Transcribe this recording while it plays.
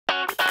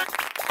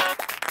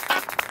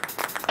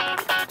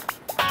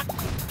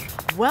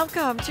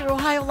Welcome to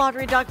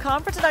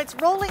OhioLottery.com for tonight's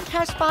Rolling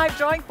Cash 5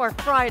 drawing for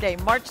Friday,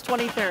 March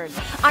 23rd.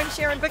 I'm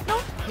Sharon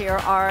Bicknell. Here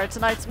are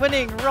tonight's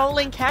winning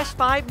Rolling Cash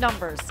 5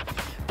 numbers.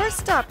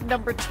 First up,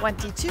 number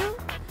 22,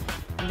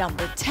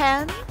 number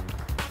 10,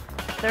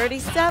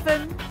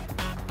 37,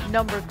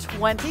 number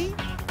 20,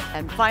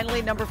 and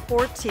finally number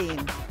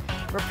 14.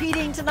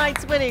 Repeating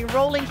tonight's winning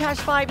Rolling Cash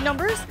 5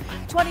 numbers,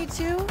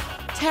 22,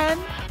 10,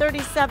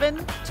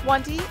 37,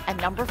 20, and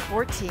number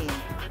 14.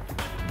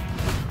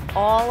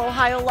 All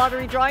Ohio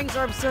Lottery drawings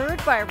are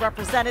observed by a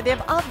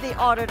representative of the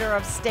Auditor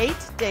of State,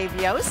 Dave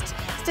Yost.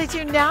 Stay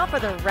tuned now for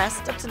the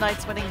rest of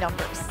tonight's winning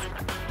numbers.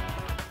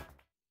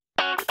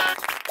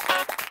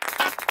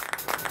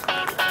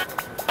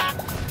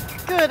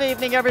 Good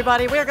evening,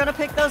 everybody. We're going to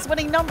pick those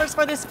winning numbers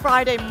for this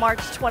Friday, March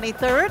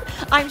 23rd.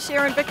 I'm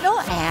Sharon Bicknell,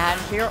 and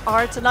here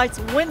are tonight's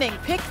winning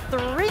Pick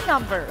 3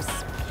 numbers.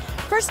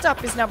 First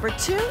up is number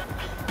 2,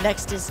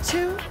 next is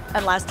 2,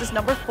 and last is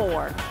number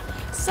 4.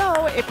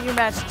 So if you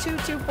match 2,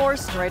 2, 4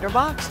 straight or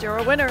boxed, you're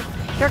a winner.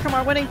 Here come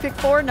our winning Pick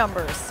 4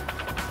 numbers.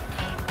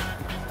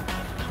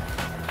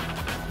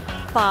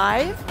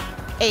 5,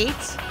 8,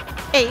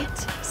 8,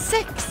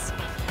 6.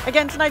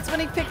 Again, tonight's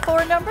winning Pick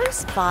 4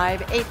 numbers,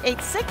 5, 8,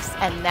 8, 6.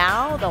 And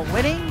now the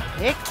winning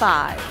Pick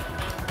 5.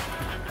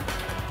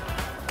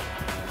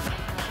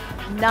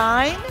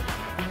 9,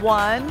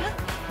 1,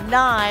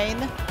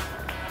 9,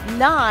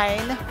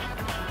 9,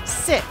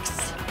 6.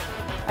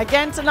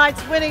 Again,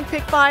 tonight's winning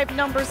Pick 5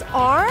 numbers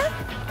are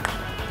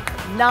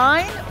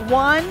 9,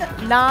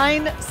 1,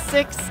 9,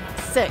 6,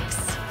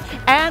 6.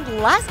 And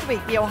last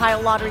week, the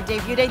Ohio Lottery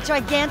debuted a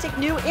gigantic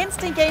new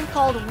instant game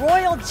called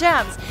Royal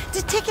Gems.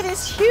 The ticket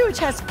is huge,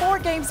 has 4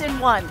 games in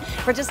one.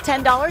 For just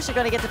 $10, you're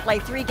going to get to play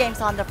 3 games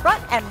on the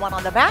front and 1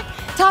 on the back.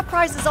 Top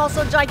prize is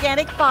also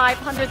gigantic,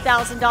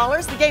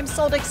 $500,000. The game's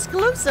sold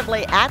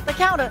exclusively at the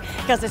counter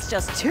because it's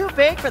just too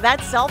big for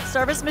that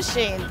self-service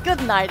machine.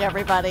 Good night,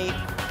 everybody.